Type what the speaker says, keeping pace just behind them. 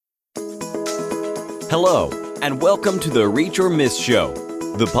Hello, and welcome to the Reach or Miss Show,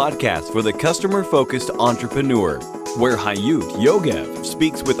 the podcast for the customer-focused entrepreneur, where Hayut Yogev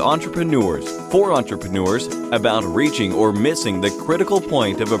speaks with entrepreneurs for entrepreneurs about reaching or missing the critical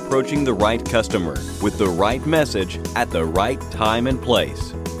point of approaching the right customer with the right message at the right time and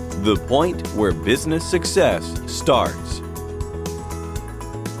place. The point where business success starts.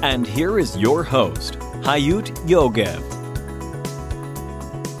 And here is your host, Hayut Yogev.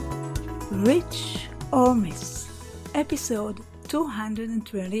 Reach or Miss, episode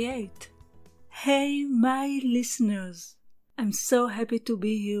 228. Hey, my listeners! I'm so happy to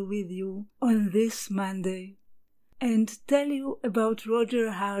be here with you on this Monday and tell you about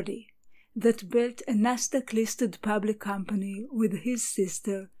Roger Hardy, that built a Nasdaq-listed public company with his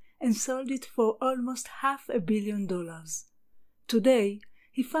sister and sold it for almost $500 million. Today,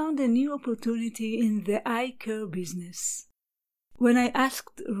 he found a new opportunity in the eye care business. When I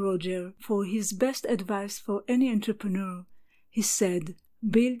asked Roger for his best advice for any entrepreneur, he said,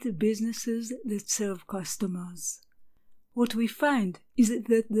 build businesses that serve customers. What we find is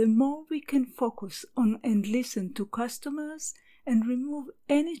that the more we can focus on and listen to customers and remove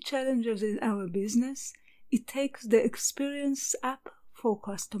any challenges in our business, it takes the experience up for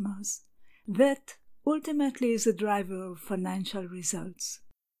customers. That ultimately is a driver of financial results.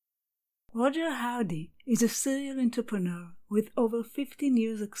 Roger Hardy is a serial entrepreneur with over 15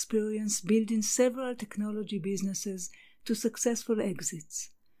 years' experience building several technology businesses to successful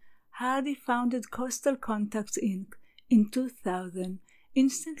exits. Hardy founded Coastal Contacts Inc. in 2000,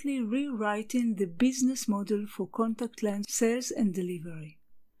 instantly rewriting the business model for contact lens sales and delivery.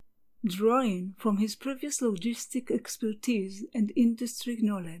 Drawing from his previous logistic expertise and industry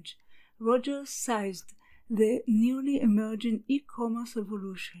knowledge, Roger seized the newly emerging e-commerce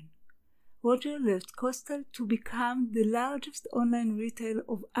revolution. Roger left Coastal to become the largest online retailer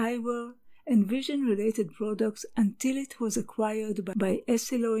of eyewear and vision-related products until it was acquired by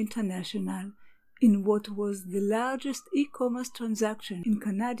Essilor International in what was the largest e-commerce transaction in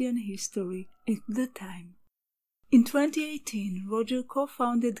Canadian history at the time. In 2018, Roger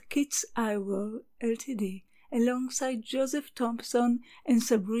co-founded Kits Eyewear Ltd. alongside Joseph Thompson and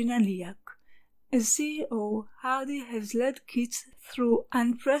Sabrina Liak. As CEO, Hardy has led Kits through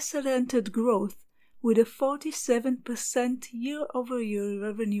unprecedented growth with a 47% year-over-year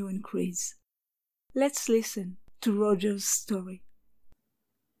revenue increase. Let's listen to Roger's story.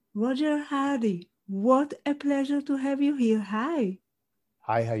 Roger Hardy, what a pleasure to have you here. Hi.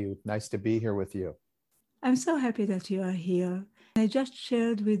 Hi, Hayut. Nice to be here with you. I'm so happy that you are here. I just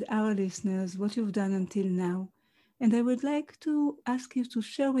shared with our listeners what you've done until now, and I would like to ask you to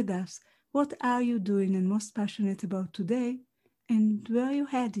share with us what are you doing and most passionate about today, and where are you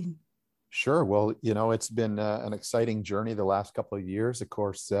heading? Sure. Well, it's been an exciting journey the last couple of years. Of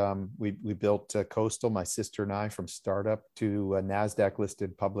course, we built Coastal, my sister and I, from startup to a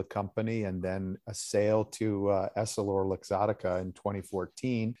NASDAQ-listed public company, and then a sale to EssilorLuxottica in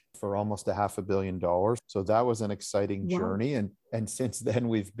 2014 for almost $500 million. So that was an exciting journey. And since then,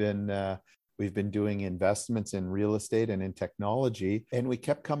 we've been doing investments in real estate and in technology, and we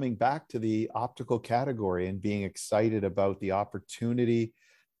kept coming back to the optical category and being excited about the opportunity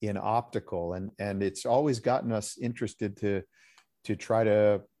in optical. And it's always gotten us interested to try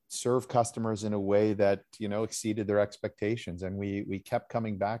to serve customers in a way that, exceeded their expectations. And we kept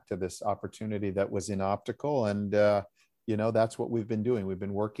coming back to this opportunity that was in optical. And, that's what we've been doing. We've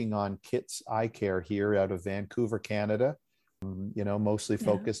been working on Kits Eye Care here out of Vancouver, Canada. Mostly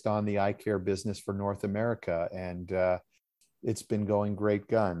focused on the eye care business for North America. And it's been going great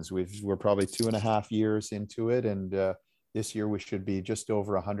guns. We're probably 2.5 years into it. And this year we should be just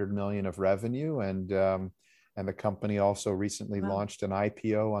over 100 million of revenue. And the company also recently launched an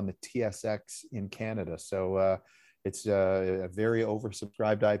IPO on the TSX in Canada. So it's a very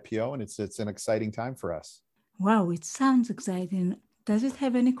oversubscribed IPO, and it's an exciting time for us. Wow, it sounds exciting. Does it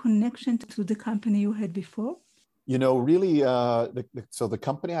have any connection to the company you had before? Really, so the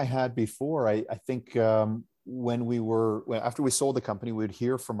company I had before, I think after we sold the company, we would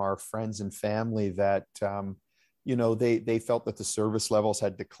hear from our friends and family that, they felt that the service levels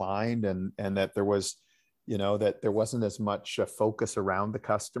had declined and that there was, that there wasn't as much focus around the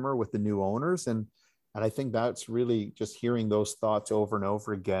customer with the new owners. And I think that's really just hearing those thoughts over and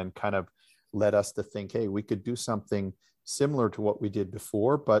over again kind of led us to think, hey, we could do something similar to what we did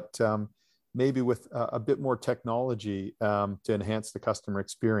before, but maybe with a bit more technology to enhance the customer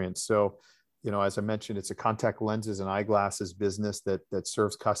experience. So, as I mentioned, it's a contact lenses and eyeglasses business that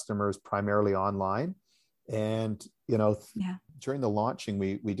serves customers primarily online. And, during the launching,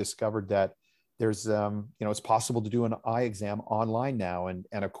 we discovered that there's, it's possible to do an eye exam online now. And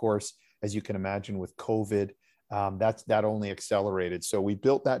of course, as you can imagine with COVID, that only accelerated. So we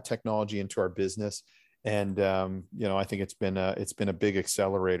built that technology into our business. And, I think it's been a big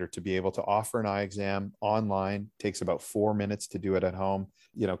accelerator to be able to offer an eye exam online. It takes about 4 minutes to do it at home,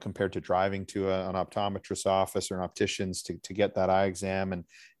 compared to driving to an optometrist's office or an optician's to get that eye exam.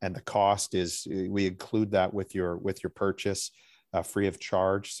 And the cost is, we include that with your purchase, free of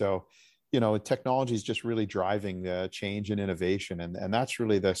charge. So, technology is just really driving the change and innovation. And that's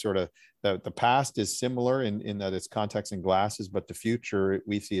really the sort of the past is similar in that it's contacts and glasses, but the future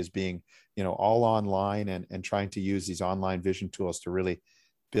we see as being, all online and trying to use these online vision tools to really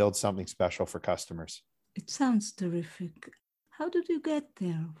build something special for customers. It sounds terrific. How did you get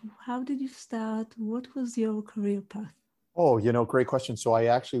there? How did you start? What was your career path? Oh, great question. So I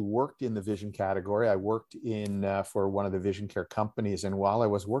actually worked in the vision category. I worked for one of the vision care companies. And while I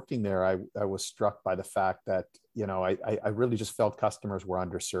was working there, I was struck by the fact that, I really just felt customers were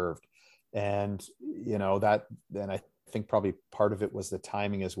underserved. And, then I think probably part of it was the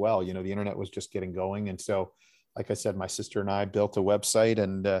timing as well. The internet was just getting going. And so, like I said, my sister and I built a website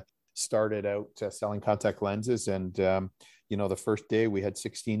and started out selling contact lenses. And, the first day we had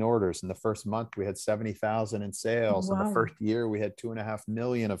 16 orders. In the first month, we had 70,000 in sales. Wow. In the first year, we had 2.5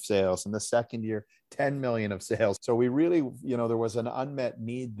 million of sales. In the second year, 10 million of sales. So we really, there was an unmet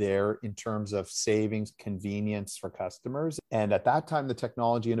need there in terms of savings, convenience for customers. And at that time, the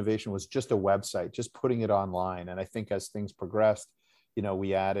technology innovation was just a website, just putting it online. And I think as things progressed,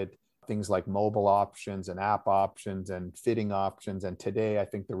 we added things like mobile options and app options and fitting options. And today, I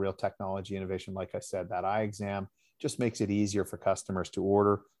think the real technology innovation, like I said, that eye exam just makes it easier for customers to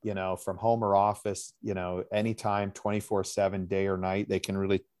order, from home or office, anytime, 24/7, day or night. They can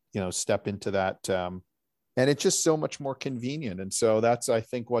really, step into that. And it's just so much more convenient. And so that's, I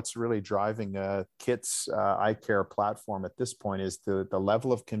think, what's really driving KITS eye care platform at this point is the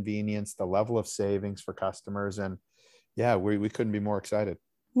level of convenience, the level of savings for customers. And yeah, we couldn't be more excited.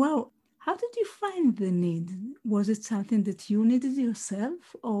 Well, how did you find the need? Was it something that you needed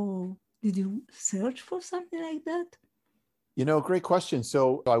yourself, or did you search for something like that? Great question.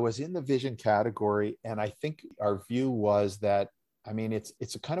 So I was in the vision category, and I think our view was that,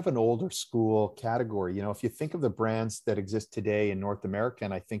 it's a kind of an older school category. If you think of the brands that exist today in North America,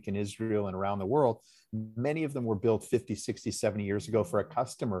 and I think in Israel and around the world, many of them were built 50, 60, 70 years ago for a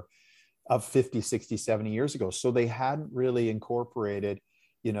customer of 50, 60, 70 years ago. So they hadn't really incorporated,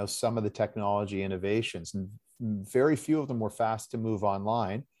 some of the technology innovations. And very few of them were fast to move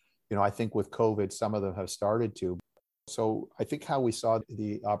online. I think with COVID, some of them have started to. So I think how we saw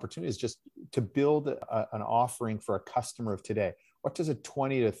the opportunity is just to build an offering for a customer of today. What does a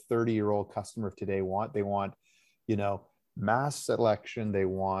 20 to 30-year-old customer of today want? They want, mass selection. They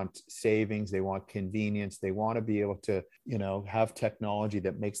want savings. They want convenience. They want to be able to, have technology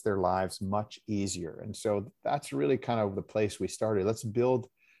that makes their lives much easier. And so that's really kind of the place we started. Let's build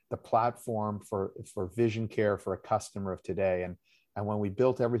the platform for vision care for a customer of today. And when we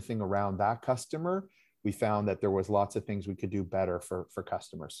built everything around that customer, we found that there was lots of things we could do better for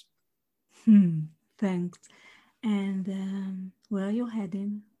customers. Thanks. And where are you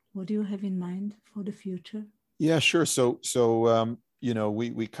heading? What do you have in mind for the future? Yeah, sure. So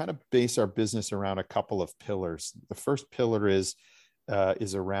we kind of base our business around a couple of pillars. The first pillar is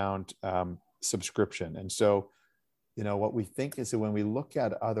around subscription. And so, what we think is that when we look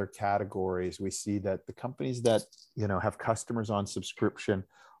at other categories, we see that the companies that, have customers on subscription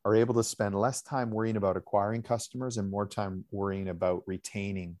are able to spend less time worrying about acquiring customers and more time worrying about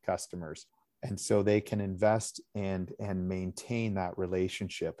retaining customers. And so they can invest and maintain that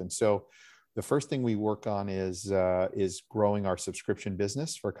relationship. And so the first thing we work on is growing our subscription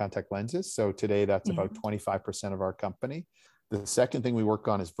business for contact lenses. So today that's about 25% of our company. The second thing we work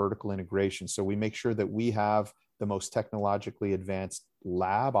on is vertical integration. So we make sure that we have the most technologically advanced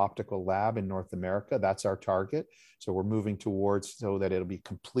optical lab in North America. That's our target. So we're moving towards so that it'll be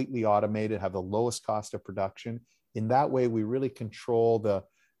completely automated, have the lowest cost of production. In that way, we really control the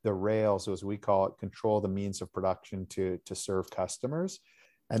rails, as we call it, control the means of production to serve customers.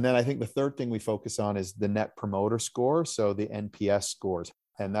 And then I think the third thing we focus on is the Net Promoter Score, so the NPS scores.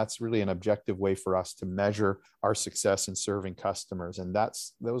 And that's really an objective way for us to measure our success in serving customers. And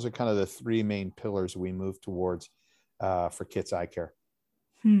those are kind of the three main pillars we move towards for KITS Eye Care.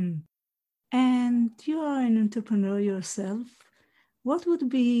 And you are an entrepreneur yourself. What would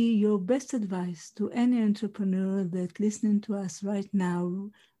be your best advice to any entrepreneur that's listening to us right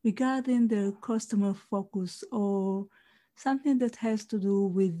now regarding their customer focus or something that has to do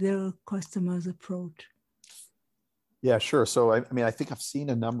with their customers' approach? Yeah, sure. So, I think I've seen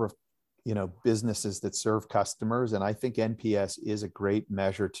a number of businesses that serve customers. And I think NPS is a great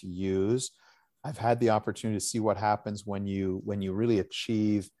measure to use. I've had the opportunity to see what happens when you really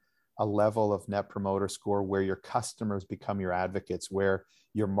achieve a level of net promoter score where your customers become your advocates, where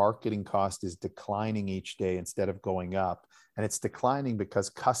your marketing cost is declining each day instead of going up. And it's declining because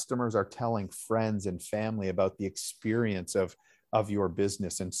customers are telling friends and family about the experience of your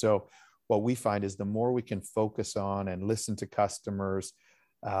business. And so what we find is the more we can focus on and listen to customers,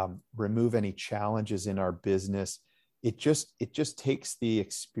 remove any challenges in our business, it just takes the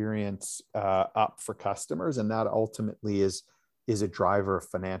experience up for customers, and that ultimately is a driver of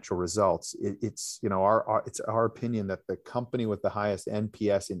financial results. It's our opinion that the company with the highest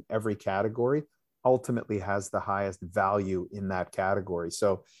NPS in every category ultimately has the highest value in that category.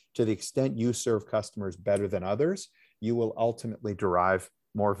 So to the extent you serve customers better than others, you will ultimately derive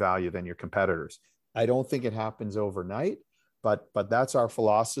more value than your competitors. I don't think it happens overnight, but that's our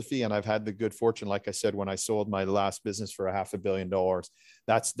philosophy. And I've had the good fortune, like I said, when I sold my last business for $500 million,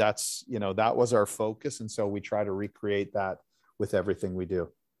 that was our focus. And so we try to recreate that with everything we do.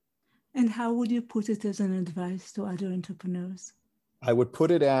 And how would you put it as an advice to other entrepreneurs? I would put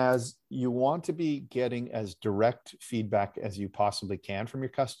it as you want to be getting as direct feedback as you possibly can from your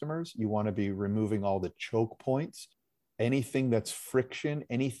customers. You want to be removing all the choke points, anything that's friction,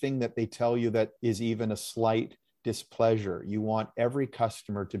 anything that they tell you that is even a slight displeasure. You want every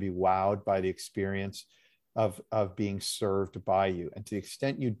customer to be wowed by the experience of being served by you. And to the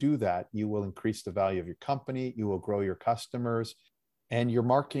extent you do that, you will increase the value of your company, you will grow your customers, and your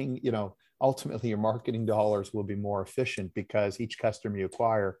marketing, ultimately your marketing dollars will be more efficient because each customer you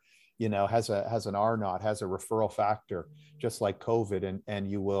acquire, has an R0, has a referral factor, just like COVID,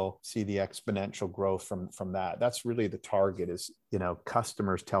 and you will see the exponential growth from that. That's really the target is,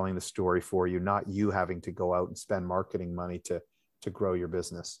 customers telling the story for you, not you having to go out and spend marketing money to grow your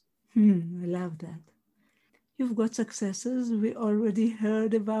business. I love that. You've got successes. We already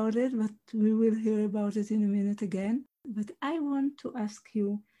heard about it, but we will hear about it in a minute again. But I want to ask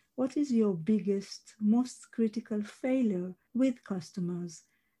you, what is your biggest, most critical failure with customers?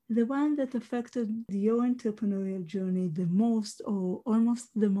 The one that affected your entrepreneurial journey the most or almost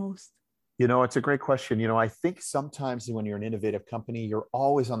the most? It's a great question. I think sometimes when you're an innovative company, you're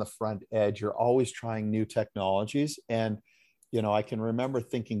always on the front edge. You're always trying new technologies. And, I can remember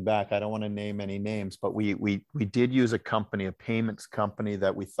thinking back, I don't want to name any names, but we did use a company, a payments company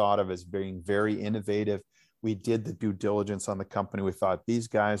that we thought of as being very innovative. We did the due diligence on the company. We thought these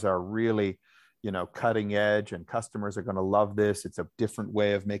guys are really, cutting edge and customers are going to love this. It's a different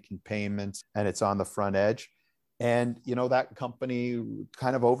way of making payments and it's on the front edge. And, that company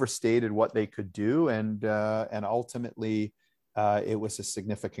kind of overstated what they could do. And ultimately it was a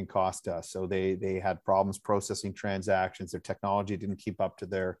significant cost to us. So they had problems processing transactions. Their technology didn't keep up to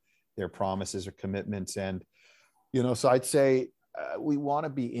their promises or commitments. And, so I'd say, we want to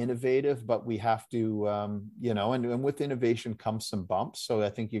be innovative, but we have to, and with innovation comes some bumps. So I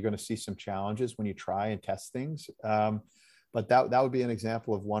think you're going to see some challenges when you try and test things. But that would be an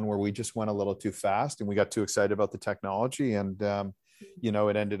example of one where we just went a little too fast and we got too excited about the technology and,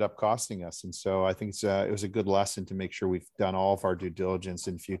 it ended up costing us. And so I think it was a good lesson to make sure we've done all of our due diligence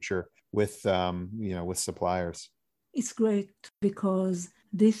in future with, with suppliers. It's great because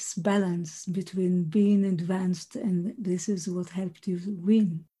this balance between being advanced, and this is what helped you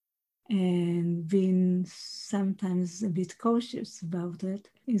win, and being sometimes a bit cautious about it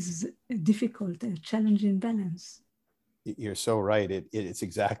is a difficult, a challenging balance. You're so right. It's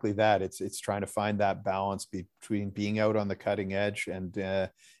exactly that. It's trying to find that balance between being out on the cutting edge and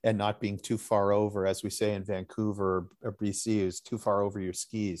not being too far over, as we say in Vancouver or BC, is too far over your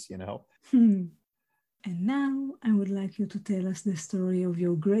skis, And now I would like you to tell us the story of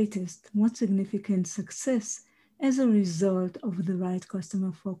your greatest, most significant success as a result of the right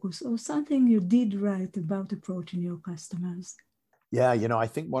customer focus or something you did right about approaching your customers. Yeah, I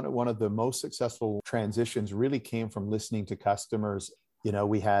think one of the most successful transitions really came from listening to customers.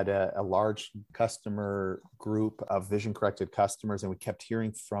 We had a large customer group of vision-corrected customers, and we kept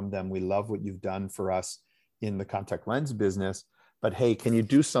hearing from them, we love what you've done for us in the contact lens business. But hey, can you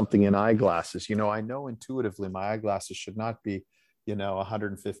do something in eyeglasses? I know intuitively my eyeglasses should not be,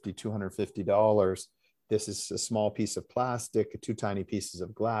 $150, $250. This is a small piece of plastic, 2 tiny pieces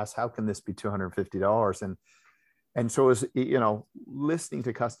of glass. How can this be $250? And so as listening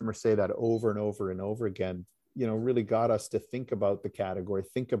to customers say that over and over and over again, really got us to think about the category,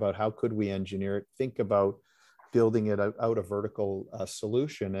 think about how could we engineer it, think about building it out a vertical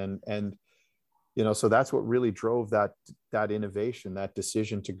solution. And so that's what really drove that innovation, that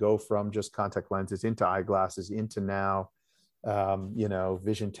decision to go from just contact lenses into eyeglasses, into now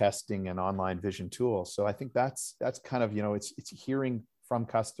vision testing and online vision tools. So I think that's kind of, it's hearing from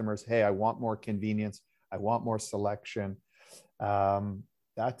customers, hey, I want more convenience, I want more selection.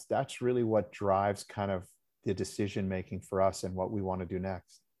 That's really what drives kind of the decision making for us and what we want to do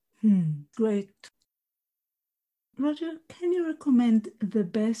next. Great. Roger, can you recommend the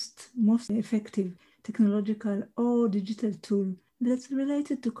best, most effective technological or digital tool that's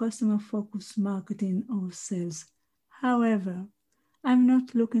related to customer-focused marketing or sales? However, I'm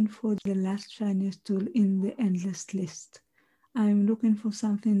not looking for the last shiniest tool in the endless list. I'm looking for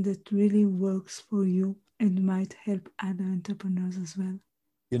something that really works for you and might help other entrepreneurs as well.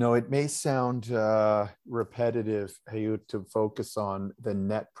 It may sound repetitive, Hayut, to focus on the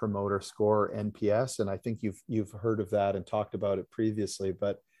Net Promoter Score, NPS, and I think you've heard of that and talked about it previously.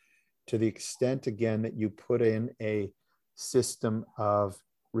 But to the extent, again, that you put in a system of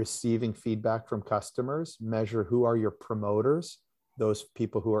receiving feedback from customers, measure who are your promoters, those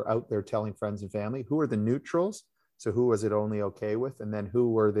people who are out there telling friends and family, who are the neutrals, so who was it only okay with, and then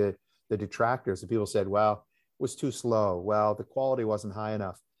who were the detractors. The people said, well, was too slow. Well, the quality wasn't high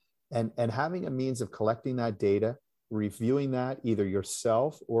enough. And having a means of collecting that data, reviewing that either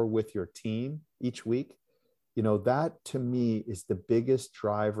yourself or with your team each week, that to me is the biggest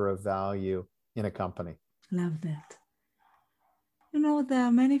driver of value in a company. Love that. There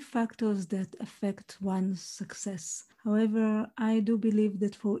are many factors that affect one's success. However, I do believe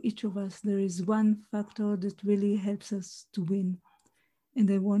that for each of us, there is one factor that really helps us to win. And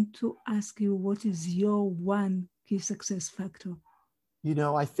I want to ask you, what is your one key success factor?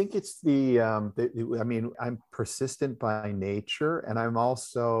 I think it's I'm persistent by nature, and I'm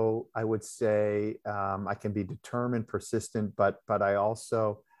also, I would say, I can be determined, persistent, but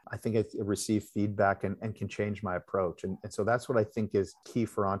I think I receive feedback and can change my approach. And so that's what I think is key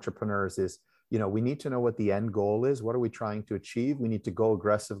for entrepreneurs is, we need to know what the end goal is. What are we trying to achieve? We need to go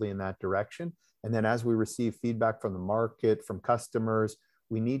aggressively in that direction. And then as we receive feedback from the market, from customers,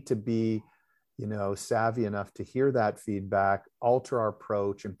 we need to be, savvy enough to hear that feedback, alter our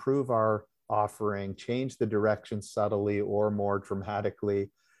approach, improve our offering, change the direction subtly or more dramatically,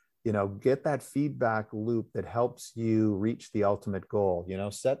 get that feedback loop that helps you reach the ultimate goal.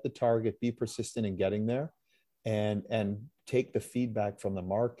 Set the target, be persistent in getting there, and take the feedback from the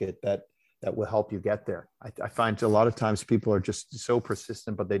market that will help you get there. I find a lot of times people are just so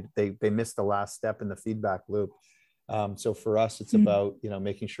persistent, but they miss the last step in the feedback loop. So for us, it's about,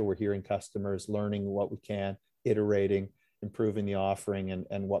 making sure we're hearing customers, learning what we can, iterating, improving the offering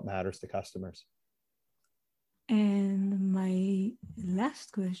and what matters to customers. And my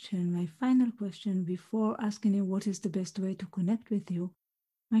last question, my final question before asking you what is the best way to connect with you,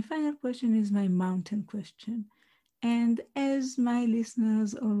 my final question is my mountain question. And as my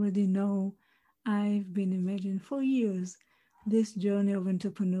listeners already know, I've been imagining for years this journey of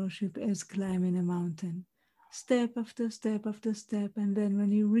entrepreneurship as climbing a mountain. Step after step after step. And then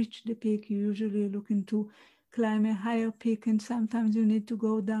when you reach the peak, you usually looking to climb a higher peak. And sometimes you need to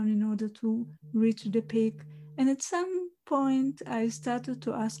go down in order to reach the peak. And at some point, I started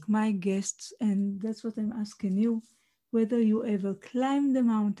to ask my guests, and that's what I'm asking you, whether you ever climbed the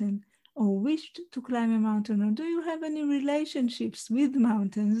mountain or wished to climb a mountain, or do you have any relationships with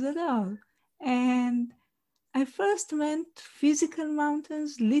mountains at all? And I first meant physical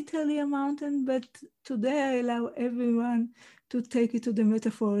mountains, literally a mountain, but today I allow everyone to take it to the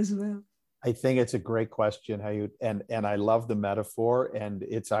metaphor as well. I think it's a great question, Hayut, and I love the metaphor, and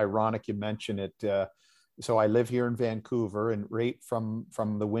it's ironic you mention it. So I live here in Vancouver, and right from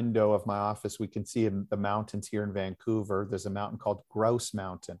the window of my office, we can see the mountains here in Vancouver. There's a mountain called Grouse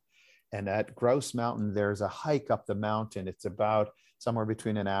Mountain, and at Grouse Mountain, there's a hike up the mountain. It's about somewhere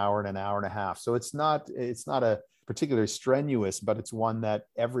between an hour and a half. So it's not a particularly strenuous, but it's one that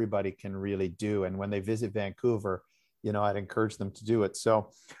everybody can really do. And when they visit Vancouver, I'd encourage them to do it.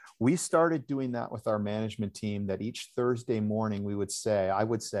 So we started doing that with our management team, that each Thursday morning I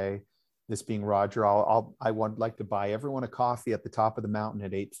would say, this being Roger, I would like to buy everyone a coffee at the top of the mountain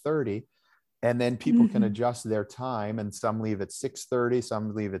at 8:30. And then people can adjust their time, and some leave at 6:30,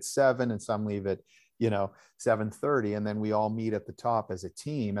 some leave at 7, and some leave at 7:30, and then we all meet at the top as a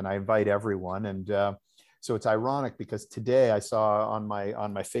team, and I invite everyone. And so it's ironic because today I saw on my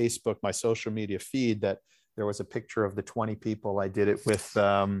Facebook, my social media feed, that there was a picture of the 20 people I did it with.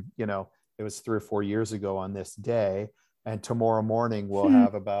 It was 3 or 4 years ago on this day, and tomorrow morning we'll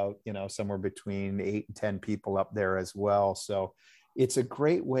have about somewhere between 8 and 10 people up there as well. So it's a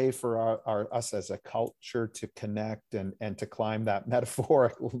great way for us as a culture to connect and to climb that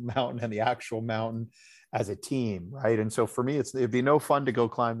metaphorical mountain and the actual mountain. as a team, right? And so for me, it'd be no fun to go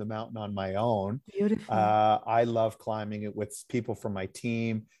climb the mountain on my own. Beautiful. I love climbing it with people from my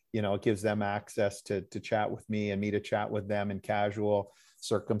team. It gives them access to chat with me and me to chat with them in casual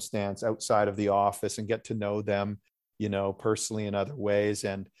circumstance outside of the office and get to know them, personally in other ways.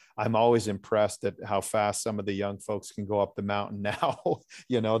 And I'm always impressed at how fast some of the young folks can go up the mountain now.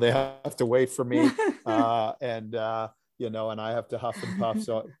 They have to wait for me. And I have to huff and puff.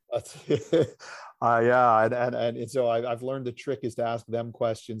 So and so I've learned the trick is to ask them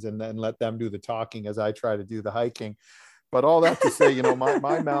questions and then let them do the talking as I try to do the hiking. But all that to say,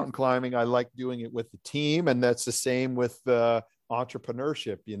 my mountain climbing, I like doing it with the team, and that's the same with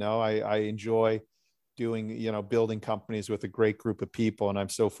entrepreneurship. I enjoy doing, building companies with a great group of people, and I'm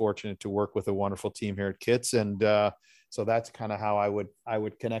so fortunate to work with a wonderful team here at Kits. And so that's kind of how I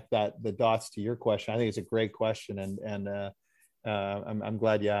would connect the dots to your question. I think it's a great question, and I'm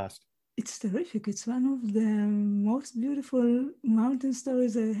glad you asked. It's terrific. It's one of the most beautiful mountain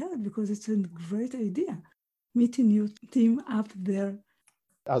stories I heard, because it's a great idea. Meeting your team up there.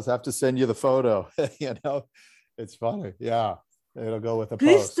 I'll have to send you the photo. It's funny. Yeah, it'll go with the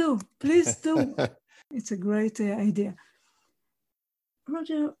post. Please Please do. It's a great idea.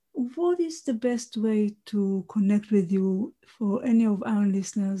 Roger, what is the best way to connect with you for any of our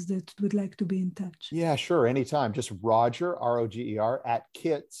listeners that would like to be in touch? Yeah, sure. Anytime. Just Roger, ROGER, at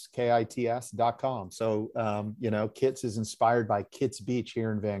Kits, KITS.com. So, Kits is inspired by Kits Beach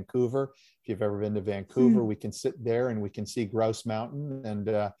here in Vancouver. If you've ever been to Vancouver, we can sit there and we can see Grouse Mountain. And,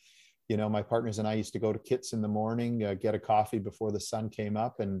 my partners and I used to go to Kits in the morning, get a coffee before the sun came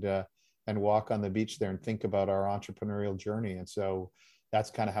up, and walk on the beach there and think about our entrepreneurial journey. And so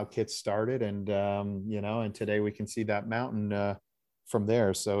that's kind of how Kits started. And, and today we can see that mountain from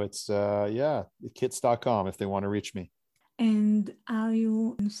there. So it's, kits.com if they want to reach me. And are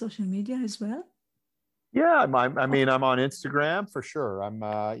you on social media as well? Yeah, I'm on Instagram for sure. I've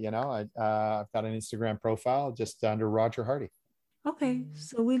got an Instagram profile just under Roger Hardy. Okay,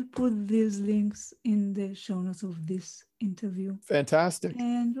 so we'll put these links in the show notes of this interview. Fantastic.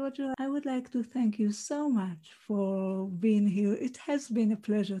 And Roger, I would like to thank you so much for being here. It has been a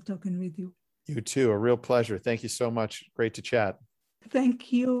pleasure talking with you. You too, a real pleasure. Thank you so much. Great to chat.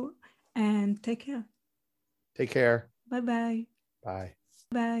 Thank you, and take care. Take care. Bye-bye. Bye.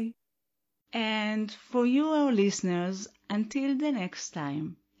 Bye. And for you, our listeners, until the next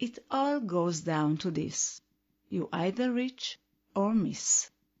time, it all goes down to this. You either reach or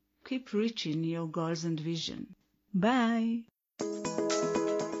miss. Keep reaching your goals and vision. Bye.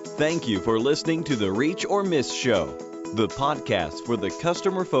 Thank you for listening to the Reach or Miss Show, the podcast for the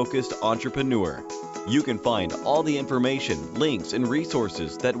customer-focused entrepreneur. You can find all the information, links, and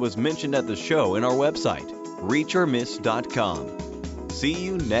resources that was mentioned at the show in our website, reachormiss.com. See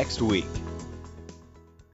you next week.